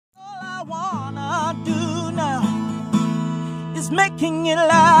I wanna do now is making it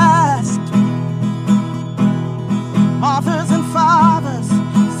last. Mothers and fathers,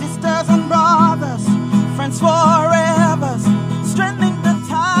 sisters and brothers, friends forever, strengthening the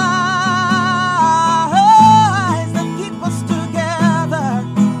ties that keep us together.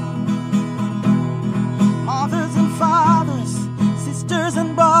 Mothers and fathers, sisters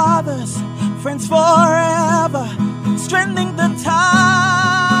and brothers, friends forever, strengthening the ties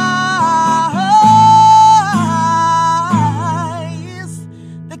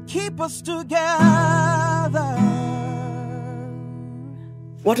that keep us together.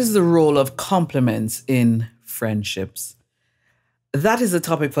 What is the role of compliments in friendships? That is the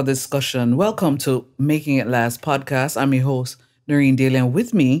topic for discussion. Welcome to Making It Last podcast. I'm your host, Noreen Daly, and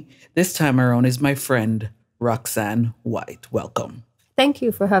with me this time around is my friend, Roxanne White. Welcome. Thank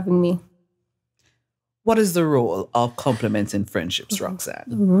you for having me. What is the role of compliments in friendships, Roxanne?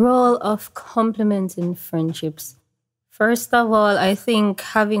 Role of compliments in friendships. First of all, I think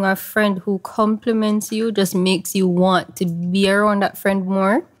having a friend who compliments you just makes you want to be around that friend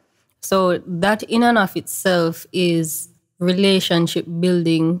more. So that in and of itself is relationship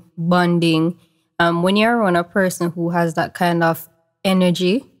building, bonding. When you're around a person who has that kind of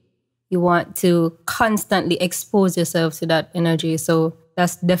energy, you want to constantly expose yourself to that energy. So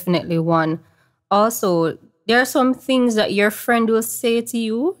that's definitely one. Also, there are some things that your friend will say to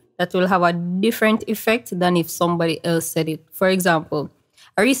you that will have a different effect than if somebody else said it. For example,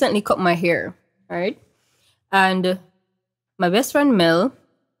 I recently cut my hair, right? And my best friend Mel,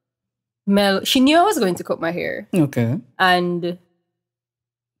 she knew I was going to cut my hair. Okay. And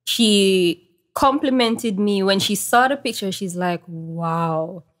she complimented me when she saw the picture. She's like,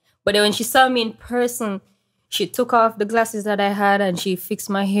 wow. But then when she saw me in person, she took off the glasses that I had and she fixed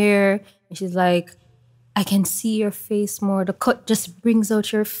my hair. And she's like, I can see your face more. The cut just brings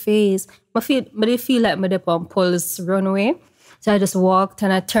out your face. But I feel like my on Paul's runway. So I just walked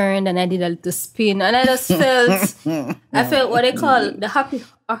and I turned and I did a little spin. And I just felt, I felt what they call the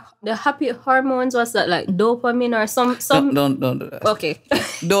happy hormones. What's that, like dopamine or some? Don't do that. Okay.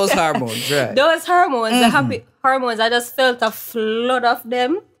 Those hormones, right? Those hormones, the happy hormones. I just felt a flood of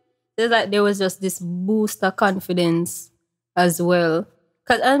them. It's like there was just this boost of confidence as well.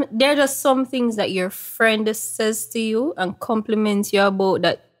 Because there are just some things that your friend says to you and compliments you about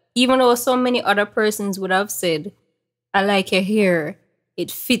that even though so many other persons would have said, I like your hair, it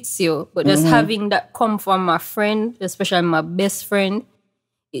fits you. But just having that come from my friend, especially my best friend,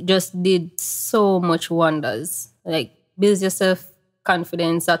 it just did so much wonders. Like, build yourself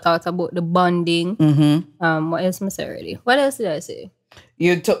confidence. I thought about the bonding. What else must I already? What else did I say?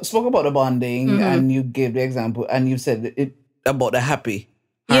 You spoke about the bonding and you gave the example and you said it about the happy.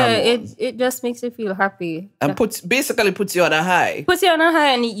 Yeah, it just makes you feel happy. And basically puts you on a high. Puts you on a high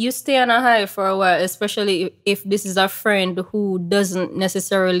and you stay on a high for a while, especially if this is a friend who doesn't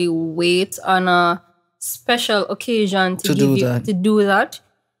necessarily wait on a special occasion to do that.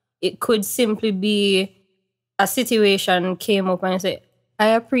 It could simply be a situation came up and say, I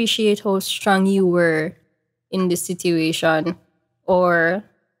appreciate how strong you were in this situation. Or,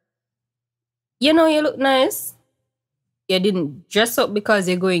 you look nice. You didn't dress up because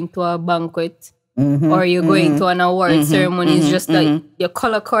you're going to a banquet or you're going to an award ceremony. It's just like your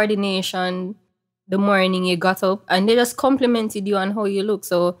color coordination, the morning you got up, and they just complimented you on how you look.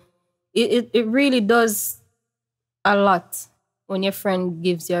 So it really does a lot when your friend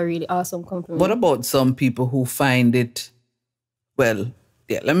gives you a really awesome compliment. What about some people who find it, well,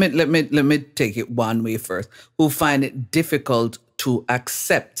 yeah, let me take it one way first, who find it difficult to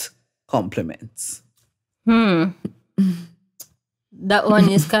accept compliments? That one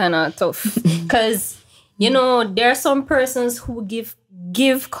is kind of tough because, there are some persons who give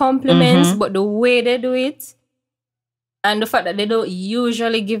compliments, but the way they do it and the fact that they don't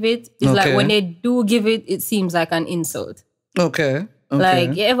usually give it is like when they do give it, it seems like an insult. Okay.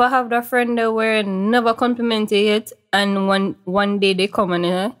 Like, you ever have that friend that were never complimented yet and one day they come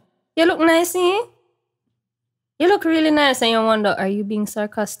and you look nice, eh? You look really nice, and you wonder, are you being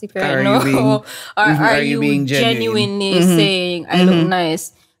sarcastic right now? Or are you being genuinely saying, I look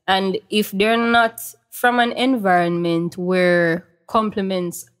nice? And if they're not from an environment where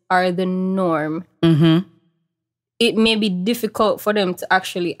compliments are the norm, it may be difficult for them to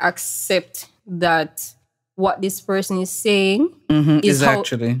actually accept that what this person is saying is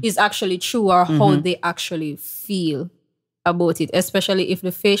actually true or how they actually feel about it, especially if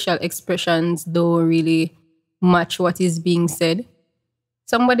the facial expressions don't really match what is being said.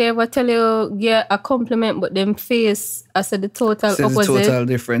 Somebody ever tell you, yeah, a compliment, but them face, I said the total opposite. Total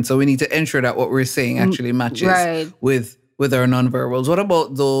different. So we need to ensure that what we're saying actually matches with our nonverbals. What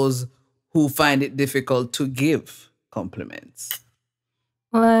about those who find it difficult to give compliments?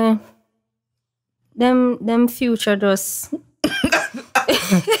 Well, them future just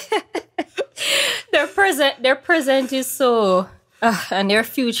their present is so and their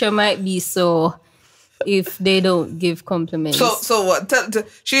future might be so if they don't give compliments. So what?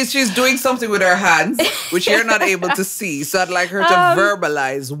 She's doing something with her hands, which you're not able to see. So I'd like her to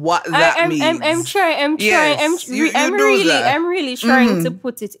verbalize what that means. I'm really trying to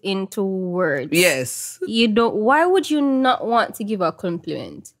put it into words. Yes. Why would you not want to give a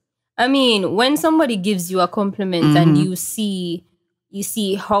compliment? I mean, when somebody gives you a compliment and you see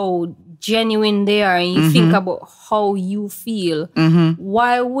how genuine they are and you think about how you feel,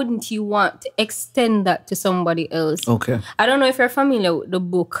 why wouldn't you want to extend that to somebody else? Okay. I don't know if you're familiar with the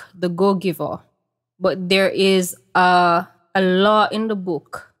book, The Go-Giver, but there is a law in the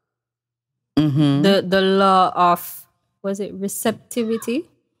book. The law of, was it receptivity?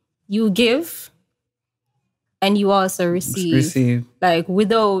 You give and you also receive. Like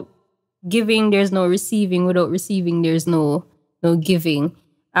without giving, there's no receiving. Without receiving, there's no giving.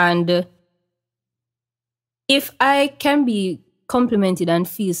 And if I can be complimented and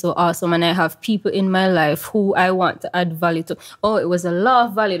feel so awesome and I have people in my life who I want to add value to, it was a law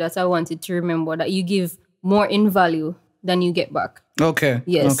of value that I wanted to remember, that you give more in value than you get back. Okay.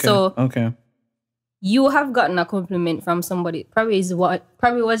 Yes. Okay. So okay. You have gotten a compliment from somebody. Probably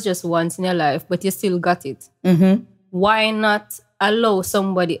was just once in your life, but you still got it. Why not allow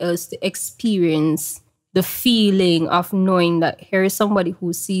somebody else to experience the feeling of knowing that here is somebody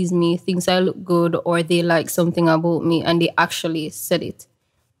who sees me, thinks I look good, or they like something about me, and they actually said it?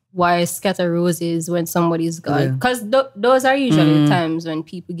 Why scatter roses when somebody's gone? Because those are usually the times when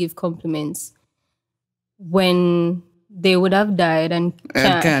people give compliments when they would have died and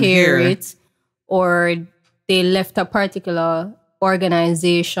can't hear it, or they left a particular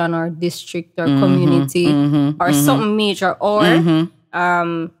organization or district or community or something major, or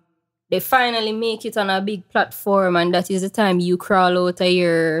they finally make it on a big platform, and that is the time you crawl out of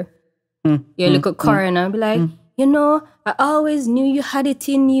your little corner and be like, I always knew you had it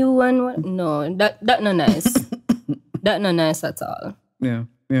in you, and what? No, that not nice. That not nice at all. Yeah.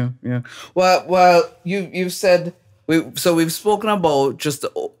 Well, you've said we've spoken about just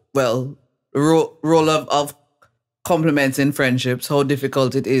role of compliments in friendships, how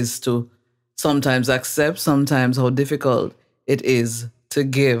difficult it is to sometimes accept, sometimes how difficult it is to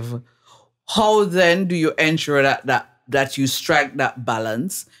give. How then do you ensure that you strike that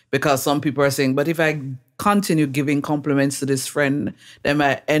balance? Because some people are saying, but if I continue giving compliments to this friend, they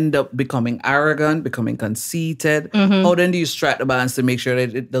might end up becoming arrogant, becoming conceited. How then do you strike the balance to make sure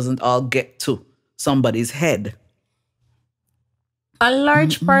that it doesn't all get to somebody's head? A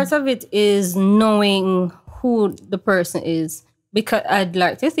large part of it is knowing who the person is. Because I'd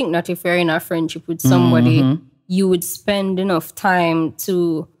like to think that if you're in a friendship with somebody, you would spend enough time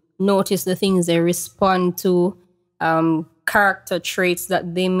to notice the things they respond to, character traits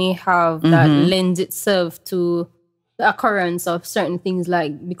that they may have that lends itself to the occurrence of certain things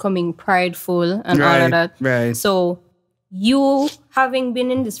like becoming prideful and all of that. Right. So you, having been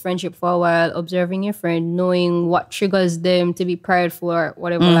in this friendship for a while, observing your friend, knowing what triggers them to be prideful or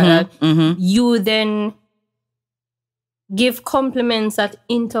whatever like that, you then give compliments at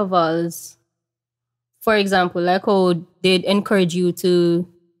intervals. For example, like how they'd encourage you to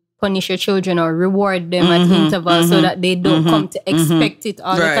punish your children or reward them at intervals so that they don't come to expect it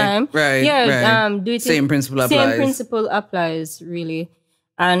all the time. Right. Do it Same principle applies. Same principle applies, really.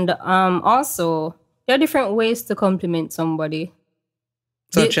 And also, there are different ways to compliment somebody.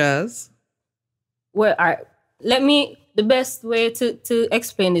 Such as? Well, the best way to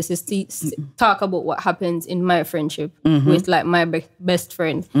explain this is to talk about what happens in my friendship with like my best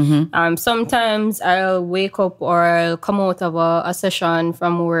friend. Sometimes I'll wake up or I'll come out of a session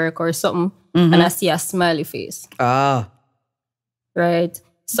from work or something and I see a smiley face. Right?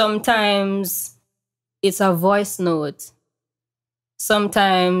 Sometimes it's a voice note.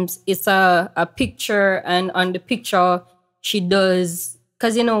 Sometimes it's a picture, and on the picture she does,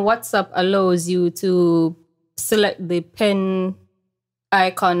 because WhatsApp allows you to select the pen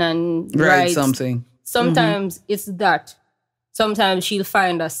icon and write something. Sometimes it's that. Sometimes she'll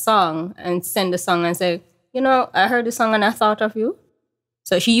find a song and send the song and say, I heard the song and I thought of you.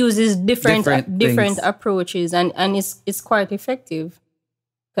 So she uses different approaches, and it's quite effective.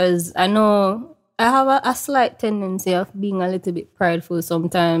 Because I know I have a slight tendency of being a little bit prideful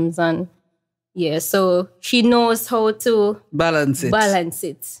sometimes, and so she knows how to balance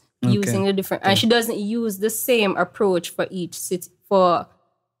it. Using the different, and she doesn't use the same approach for each for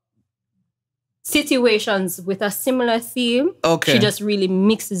situations with a similar theme. She just really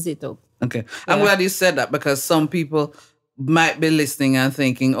mixes it up. Okay. I'm glad you said that because some people might be listening and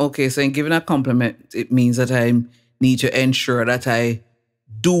thinking, okay, so in giving a compliment, it means that I need to ensure that I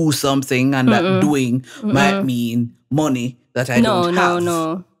do something and that doing might mean money that I don't have.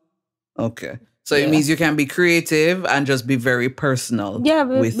 No. Okay. So it means you can be creative and just be very personal. Yeah,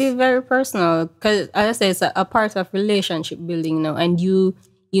 be very personal. Because as I say, it's a part of relationship building now. And you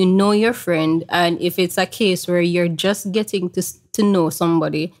know your friend. And if it's a case where you're just getting to know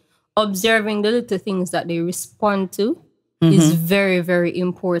somebody, observing the little things that they respond to is very, very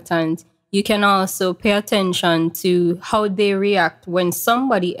important. You can also pay attention to how they react when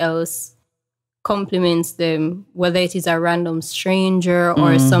somebody else compliments them, whether it is a random stranger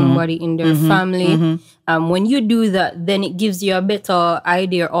or somebody in their family. When you do that, then it gives you a better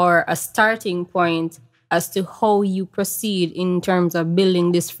idea or a starting point as to how you proceed in terms of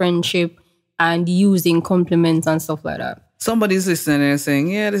building this friendship and using compliments and stuff like that. Somebody's listening and saying,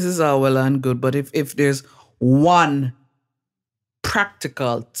 yeah, this is all well and good, but if there's one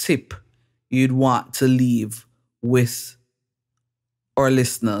practical tip you'd want to leave with our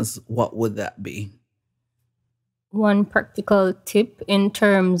listeners, what would that be? One practical tip in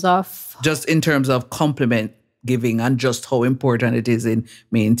terms of... Just in terms of compliment giving and just how important it is in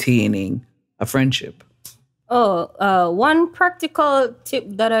maintaining a friendship. One practical tip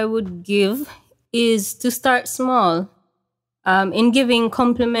that I would give is to start small. In giving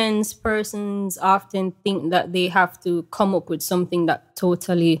compliments, persons often think that they have to come up with something that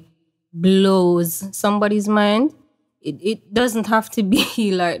totally blows somebody's mind. It doesn't have to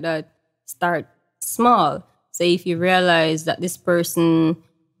be like that. Start small. Say if you realize that this person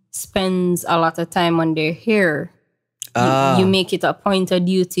spends a lot of time on their hair, you make it a point of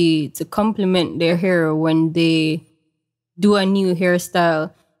duty to compliment their hair when they do a new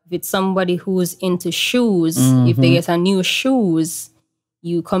hairstyle. If it's somebody who's into shoes, if they get a new shoes,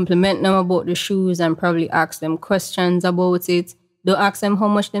 you compliment them about the shoes and probably ask them questions about it. Don't ask them how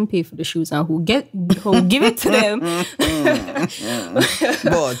much them pay for the shoes and who give it to them.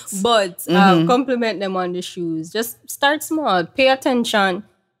 but compliment them on the shoes. Just start small. Pay attention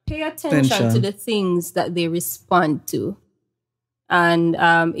to the things that they respond to. And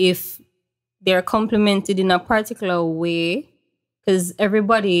if they're complimented in a particular way, because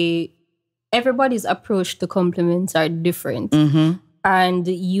everybody's approach to compliments are different. And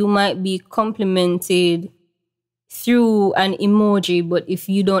you might be complimented through an emoji, but if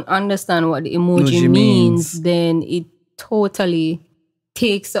you don't understand what the emoji means, then it totally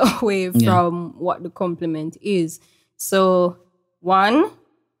takes away from what the compliment is. So, one,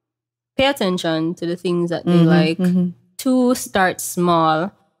 pay attention to the things that they like. Two, start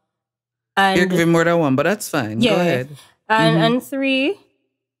small. And you're giving more than one, but that's fine. Yeah. Go ahead. And three,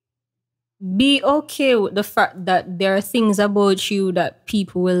 be okay with the fact that there are things about you that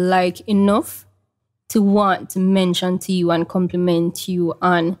people will like enough to want to mention to you and compliment you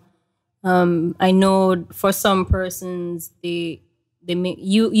on. I know for some persons, you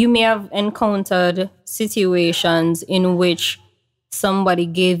may have encountered situations in which somebody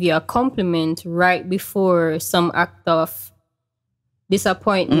gave you a compliment right before some act of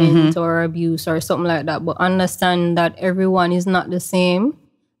disappointment or abuse or something like that. But understand that everyone is not the same,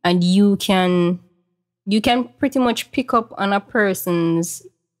 and you can pretty much pick up on a person's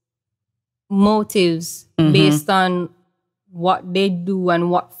motives based on what they do and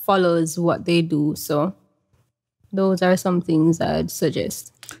what follows what they do. So those are some things I'd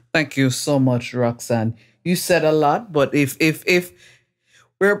suggest. Thank you so much, Roxanne. You said a lot, but if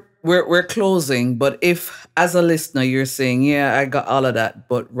we're closing, but if as a listener you're saying, yeah, I got all of that,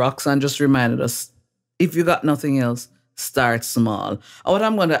 but Roxanne just reminded us, if you got nothing else, start small. And what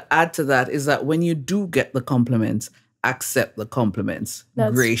I'm going to add to that is that when you do get the compliments, accept the compliments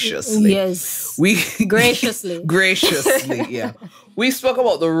graciously. Yes. Graciously, yeah. We spoke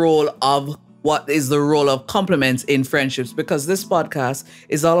about the role of what is the role of compliments in friendships, because this podcast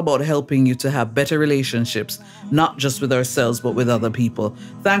is all about helping you to have better relationships, not just with ourselves, but with other people.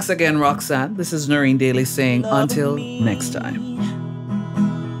 Thanks again, Roxanne. This is Noreen Daly saying until next time.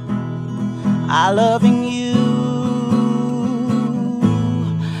 I loving you.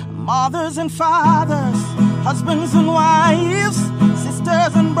 Mothers and fathers, husbands and wives,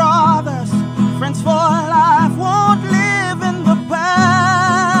 sisters and brothers, friends for life, won't live in the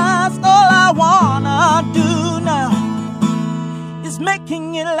past. All I wanna do now is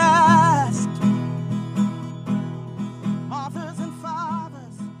making it last.